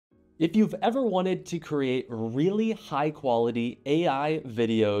If you've ever wanted to create really high quality AI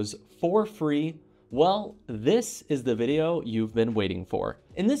videos for free, well, this is the video you've been waiting for.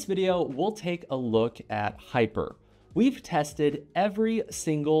 In this video, we'll take a look at Haiper. We've tested every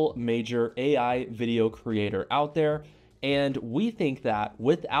single major AI video creator out there, and we think that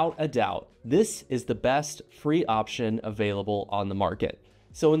without a doubt, this is the best free option available on the market.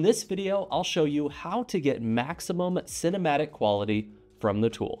 So in this video, I'll show you how to get maximum cinematic quality from the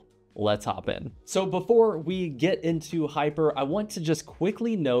tool. Let's hop in. So before we get into Haiper, I want to just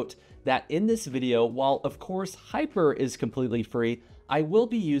quickly note that in this video, while of course Haiper is completely free, I will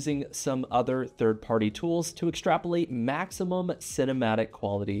be using some other third-party tools to extrapolate maximum cinematic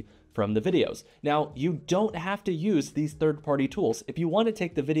quality from the videos. Now, you don't have to use these third-party tools. If you want to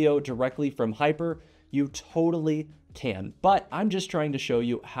take the video directly from Haiper, you totally can. But I'm just trying to show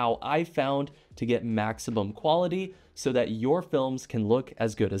you how I found to get maximum quality so that your films can look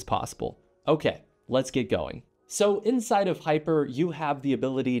as good as possible. Okay, let's get going. So inside of Haiper, you have the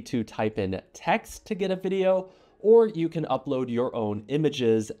ability to type in text to get a video, or you can upload your own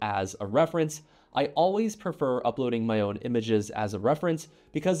images as a reference. I always prefer uploading my own images as a reference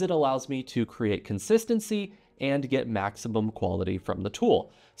because it allows me to create consistency and get maximum quality from the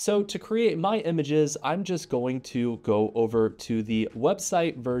tool. So to create my images, I'm just going to go over to the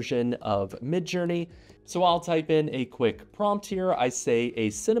website version of Midjourney. So I'll type in a quick prompt here. I say a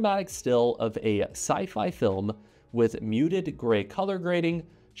cinematic still of a sci-fi film with muted gray color grading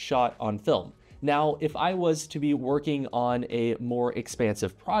shot on film. Now, if I was to be working on a more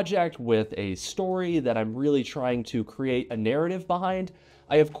expansive project with a story that I'm really trying to create a narrative behind,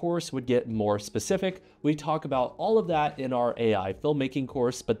 I of course would get more specific. We talk about all of that in our AI filmmaking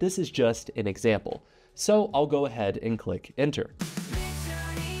course, but this is just an example. So I'll go ahead and click enter.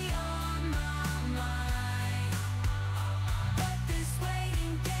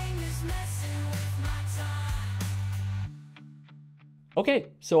 Okay,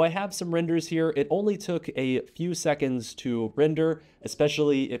 so I have some renders here. It only took a few seconds to render,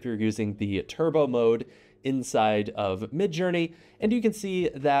 especially if you're using the turbo mode inside of Midjourney. And you can see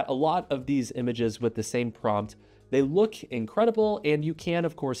that a lot of these images with the same prompt, they look incredible, and you can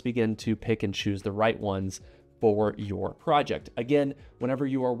of course begin to pick and choose the right ones for your project. Again, whenever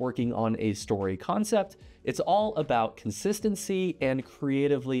you are working on a story concept, it's all about consistency and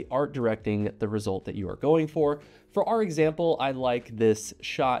creatively art directing the result that you are going for. For our example, I like this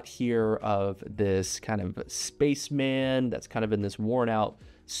shot here of this kind of spaceman that's kind of in this worn out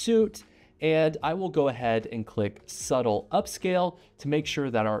suit. And I will go ahead and click subtle upscale to make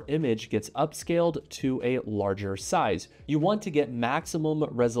sure that our image gets upscaled to a larger size. You want to get maximum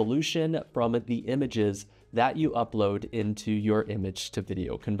resolution from the images that you upload into your image to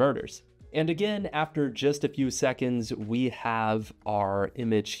video converters. And again, after just a few seconds, we have our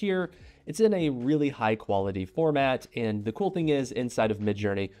image here. It's in a really high quality format. And the cool thing is inside of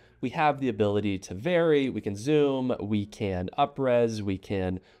Midjourney, we have the ability to vary, we can zoom, we can up-res, we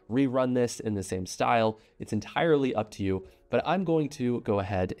can rerun this in the same style. It's entirely up to you, but I'm going to go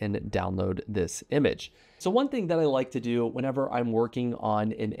ahead and download this image. So one thing that I like to do whenever I'm working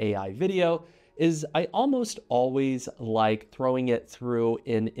on an AI video is I almost always like throwing it through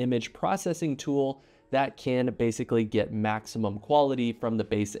an image processing tool that can basically get maximum quality from the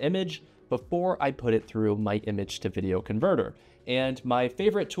base image before I put it through my image to video converter. And my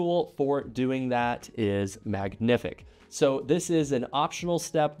favorite tool for doing that is Magnific. So this is an optional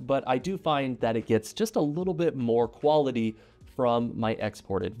step, but I do find that it gets just a little bit more quality from my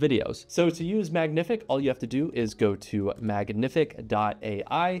exported videos. So to use Magnific, all you have to do is go to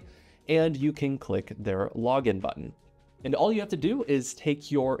magnific.ai and you can click their login button. And all you have to do is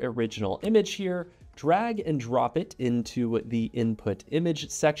take your original image here, drag and drop it into the input image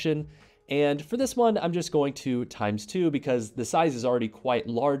section. And for this one, I'm just going to ×2 because the size is already quite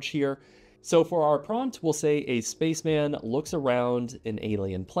large here. So for our prompt, we'll say a spaceman looks around an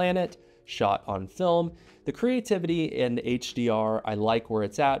alien planet, shot on film. The creativity in HDR, I like where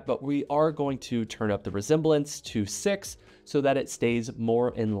it's at, but we are going to turn up the resemblance to 6 so that it stays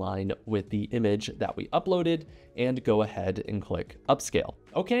more in line with the image that we uploaded, and go ahead and click upscale.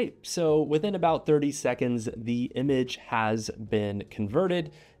 Okay, so within about 30 seconds, the image has been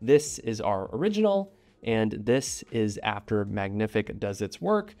converted. This is our original, and this is after Magnific does its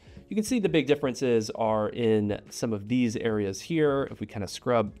work. You can see the big differences are in some of these areas here. If we kind of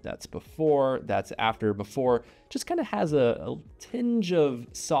scrub, that's before, that's after. Before just kind of has a tinge of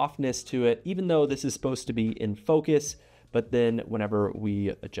softness to it, even though this is supposed to be in focus. But then whenever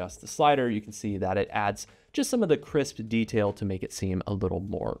we adjust the slider, you can see that it adds just some of the crisp detail to make it seem a little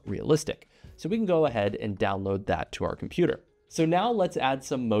more realistic. So we can go ahead and download that to our computer. So now let's add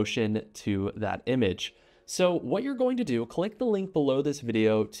some motion to that image. So what you're going to do, click the link below this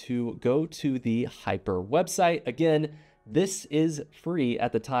video to go to the Haiper website. Again, this is free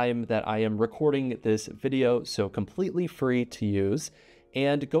at the time that I am recording this video, so completely free to use.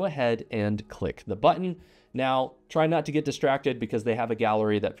 And go ahead and click the button. Now, try not to get distracted because they have a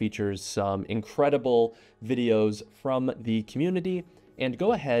gallery that features some incredible videos from the community. And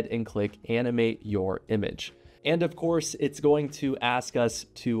go ahead and click Animate Your Image. And of course, it's going to ask us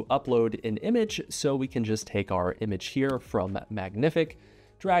to upload an image, so we can just take our image here from Magnific,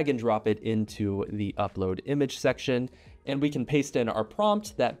 drag and drop it into the Upload Image section, and we can paste in our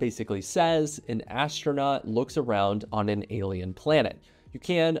prompt that basically says, an astronaut looks around on an alien planet. You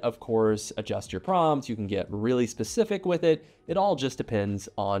can, of course, adjust your prompt, you can get really specific with it. It all just depends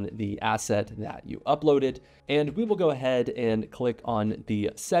on the asset that you uploaded. And we will go ahead and click on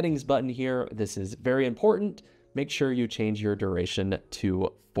the settings button here. This is very important. Make sure you change your duration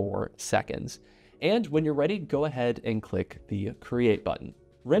to 4 seconds. And when you're ready, go ahead and click the create button.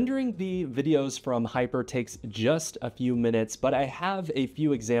 Rendering the videos from Haiper takes just a few minutes, but I have a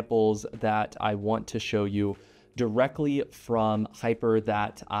few examples that I want to show you directly from Haiper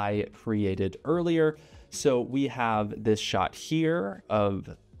that I created earlier. So we have this shot here of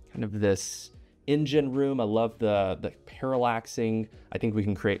kind of this engine room. I love the parallaxing. I think we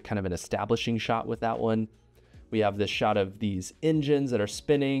can create kind of an establishing shot with that one. We have this shot of these engines that are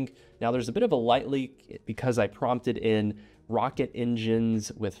spinning. Now there's a bit of a light leak because I prompted in rocket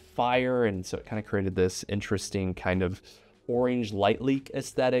engines with fire, and so it kind of created this interesting kind of orange light leak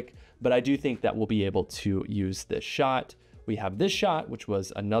aesthetic, but I do think that we'll be able to use this shot. We have this shot, which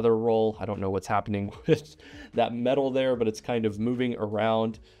was another roll. I don't know what's happening with that metal there, but it's kind of moving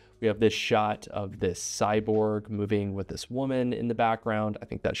around. We have this shot of this cyborg moving with this woman in the background. I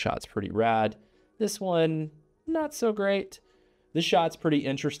think that shot's pretty rad. This one, not so great. This shot's pretty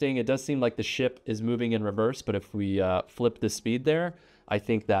interesting. It does seem like the ship is moving in reverse, but if we flip the speed there, I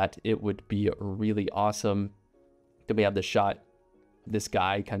think that it would be really awesome. Then we have the shot, this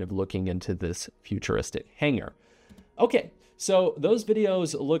guy kind of looking into this futuristic hangar. Okay, so those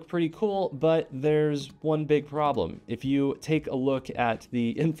videos look pretty cool, but there's one big problem. If you take a look at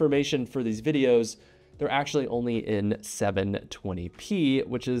the information for these videos, they're actually only in 720p,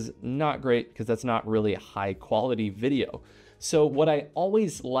 which is not great because that's not really a high quality video. So what I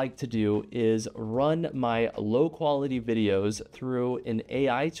always like to do is run my low quality videos through an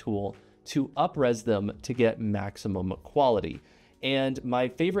AI tool to up-res them to get maximum quality. And my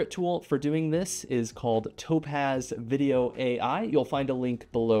favorite tool for doing this is called Topaz Video AI. You'll find a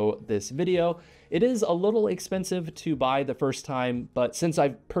link below this video. It is a little expensive to buy the first time, but since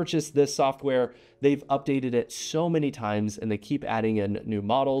I've purchased this software, they've updated it so many times and they keep adding in new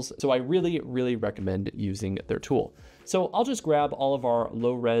models. So I really recommend using their tool. So I'll just grab all of our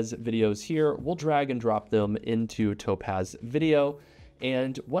low res videos here. We'll drag and drop them into Topaz Video.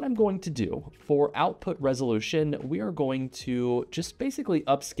 And what I'm going to do for output resolution, we are going to just basically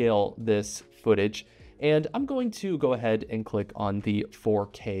upscale this footage. And I'm going to go ahead and click on the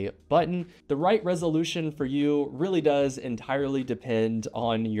 4K button. The right resolution for you really does entirely depend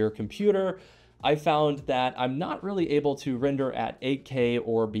on your computer. I found that I'm not really able to render at 8K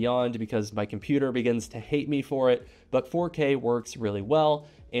or beyond because my computer begins to hate me for it, but 4K works really well.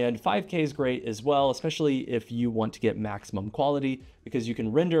 And 5K is great as well, especially if you want to get maximum quality, because you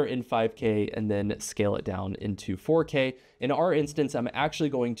can render in 5K and then scale it down into 4K. In our instance, I'm actually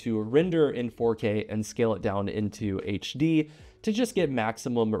going to render in 4K and scale it down into HD to just get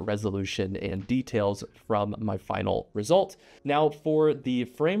maximum resolution and details from my final result. Now for the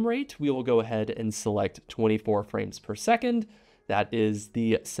frame rate, we will go ahead and select 24 frames per second. That is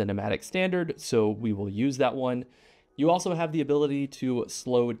the cinematic standard, so we will use that one. You also have the ability to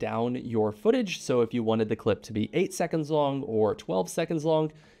slow down your footage. So if you wanted the clip to be 8 seconds long or 12 seconds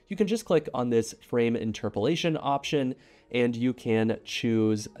long, you can just click on this frame interpolation option and you can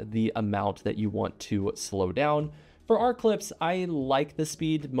choose the amount that you want to slow down. For our clips, I like the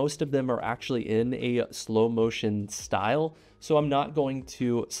speed. Most of them are actually in a slow motion style, so I'm not going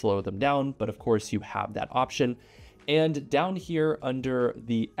to slow them down, but of course you have that option. And down here under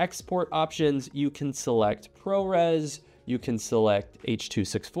the export options, you can select ProRes, you can select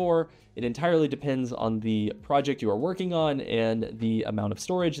H.264. It entirely depends on the project you are working on and the amount of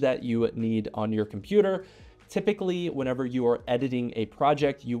storage that you need on your computer. Typically, whenever you are editing a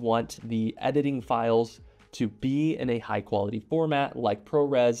project, you want the editing files to be in a high quality format like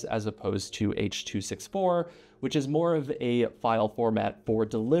ProRes as opposed to H.264, which is more of a file format for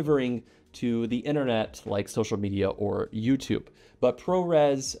delivering to the internet like social media or YouTube. But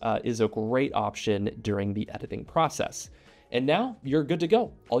ProRes is a great option during the editing process. And now you're good to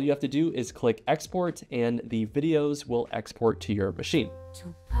go. All you have to do is click export and the videos will export to your machine.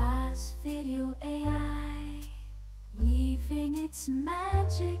 Topaz Video AI, weaving its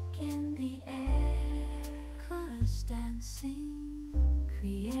magic in the air, colors dancing,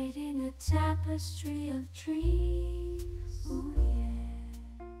 creating a tapestry of trees. Ooh,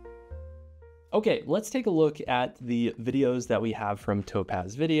 yeah. Okay, let's take a look at the videos that we have from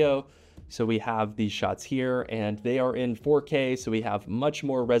Topaz Video. So we have these shots here and they are in 4K, so we have much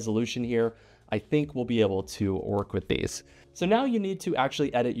more resolution here. I think we'll be able to work with these. So now you need to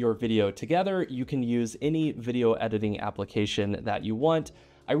actually edit your video together. You can use any video editing application that you want.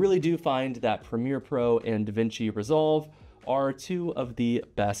 I really do find that Premiere Pro and DaVinci Resolve are two of the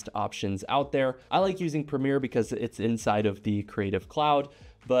best options out there. I like using Premiere because it's inside of the Creative Cloud,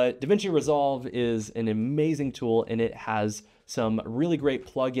 but DaVinci Resolve is an amazing tool and it has some really great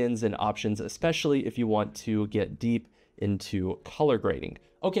plugins and options, especially if you want to get deep into color grading.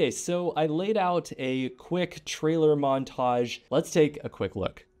 Okay, so I laid out a quick trailer montage. Let's take a quick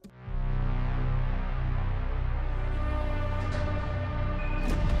look.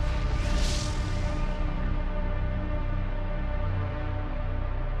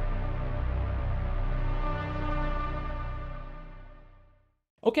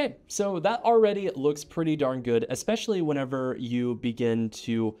 Okay, so that already looks pretty darn good, especially whenever you begin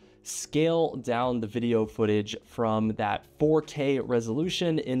to scale down the video footage from that 4K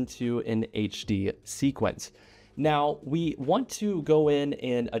resolution into an HD sequence. Now, we want to go in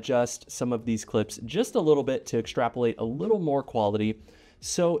and adjust some of these clips just a little bit to extrapolate a little more quality.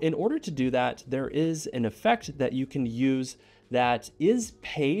 So in order to do that, there is an effect that you can use that is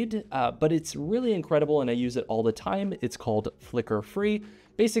paid, but it's really incredible and I use it all the time. It's called Flicker Free.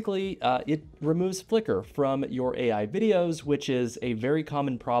 Basically, it removes flicker from your AI videos, which is a very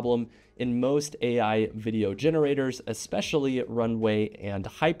common problem in most AI video generators, especially Runway and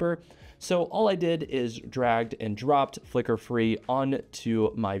Haiper. So all I did is dragged and dropped Flicker Free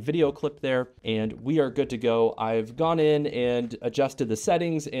onto my video clip there, and we are good to go. I've gone in and adjusted the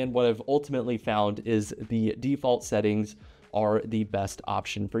settings, and what I've ultimately found is the default settings are the best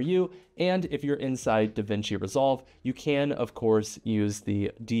option for you. And if you're inside DaVinci Resolve, you can, of course, use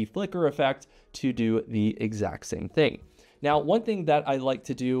the deflicker effect to do the exact same thing. Now, one thing that I like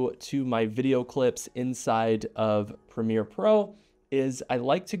to do to my video clips inside of Premiere Pro is I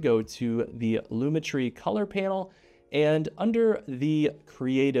like to go to the Lumetri color panel, and under the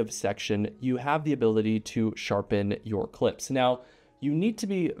creative section, you have the ability to sharpen your clips. Now, you need to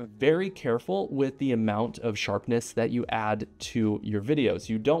be very careful with the amount of sharpness that you add to your videos.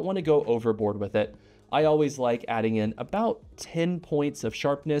 You don't want to go overboard with it. I always like adding in about 10 points of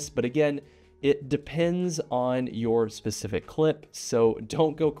sharpness, but again, it depends on your specific clip, so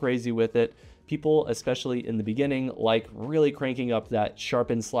don't go crazy with it. People, especially in the beginning, like really cranking up that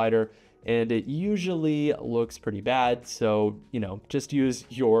sharpen slider, and it usually looks pretty bad, so, just use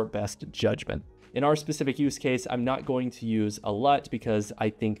your best judgment. In our specific use case, I'm not going to use a LUT because I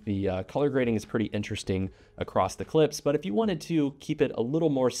think the color grading is pretty interesting across the clips, but if you wanted to keep it a little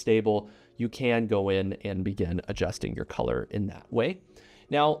more stable, you can go in and begin adjusting your color in that way.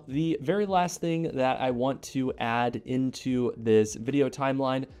 Now, the very last thing that I want to add into this video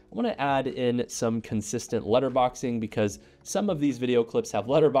timeline, I want to add in some consistent letterboxing because some of these video clips have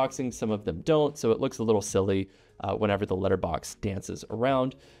letterboxing, some of them don't, so it looks a little silly whenever the letterbox dances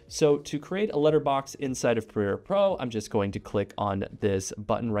around. So to create a letterbox inside of Premiere Pro, I'm just going to click on this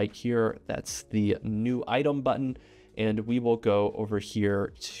button right here. That's the new item button. And we will go over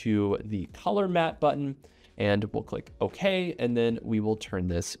here to the color matte button and we'll click OK. And then we will turn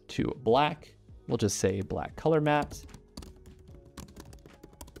this to black. We'll just say black color matte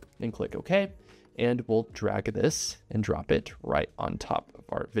and click OK. And we'll drag this and drop it right on top of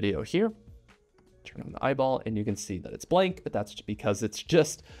our video here. Turn on the eyeball and you can see that it's blank, but that's because it's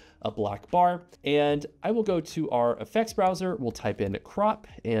just a black bar. And I will go to our effects browser. We'll type in crop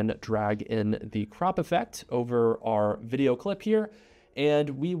and drag in the crop effect over our video clip here. And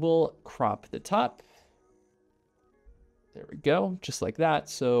we will crop the top. There we go, just like that.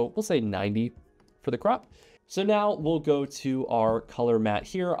 So we'll say 90 for the crop. So now we'll go to our color matte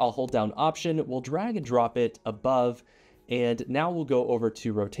here. I'll hold down Option. We'll drag and drop it above. And now we'll go over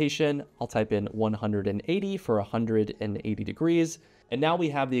to rotation. I'll type in 180 for 180 degrees. And now we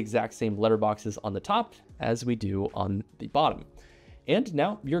have the exact same letterboxes on the top as we do on the bottom. And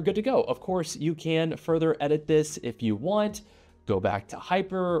now you're good to go. Of course, you can further edit this if you want. Go back to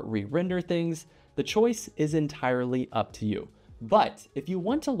Haiper, re-render things. The choice is entirely up to you. But if you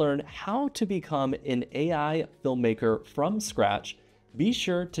want to learn how to become an AI filmmaker from scratch, be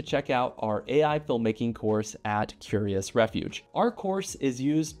sure to check out our AI filmmaking course at Curious Refuge. Our course is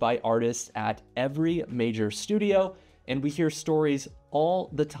used by artists at every major studio, and we hear stories all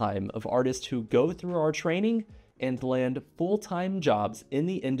the time of artists who go through our training and land full-time jobs in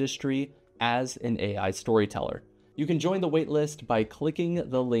the industry as an AI storyteller. You can join the waitlist by clicking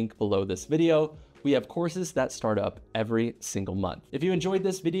the link below this video. We have courses that start up every single month. If you enjoyed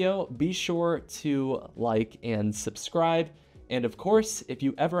this video, be sure to like and subscribe. And of course, if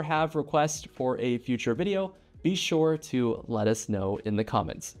you ever have requests for a future video, be sure to let us know in the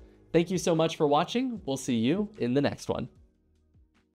comments. Thank you so much for watching. We'll see you in the next one.